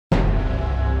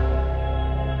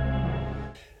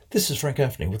This is Frank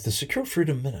Gaffney with the Secure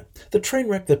Freedom Minute. The train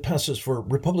wreck that passes for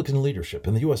Republican leadership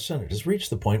in the U.S. Senate has reached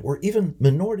the point where even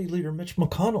Minority Leader Mitch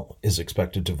McConnell is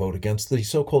expected to vote against the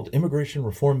so-called immigration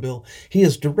reform bill he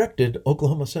has directed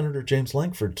Oklahoma Senator James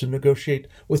Lankford to negotiate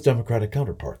with Democratic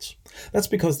counterparts. That's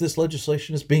because this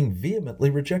legislation is being vehemently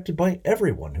rejected by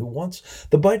everyone who wants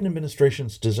the Biden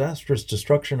administration's disastrous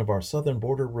destruction of our southern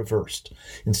border reversed.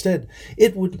 Instead,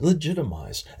 it would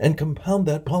legitimize and compound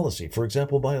that policy, for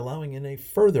example, by allowing in a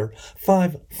further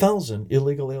 5,000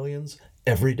 illegal aliens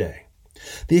every day.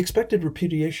 The expected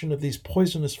repudiation of these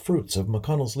poisonous fruits of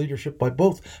McConnell's leadership by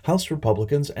both House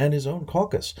Republicans and his own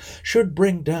caucus should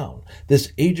bring down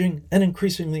this aging and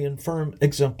increasingly infirm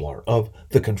exemplar of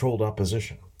the controlled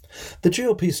opposition. The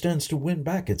GOP stands to win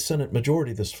back its Senate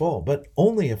majority this fall, but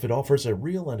only if it offers a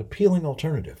real and appealing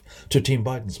alternative to Team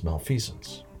Biden's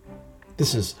malfeasance.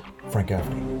 This is Frank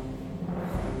Gaffney.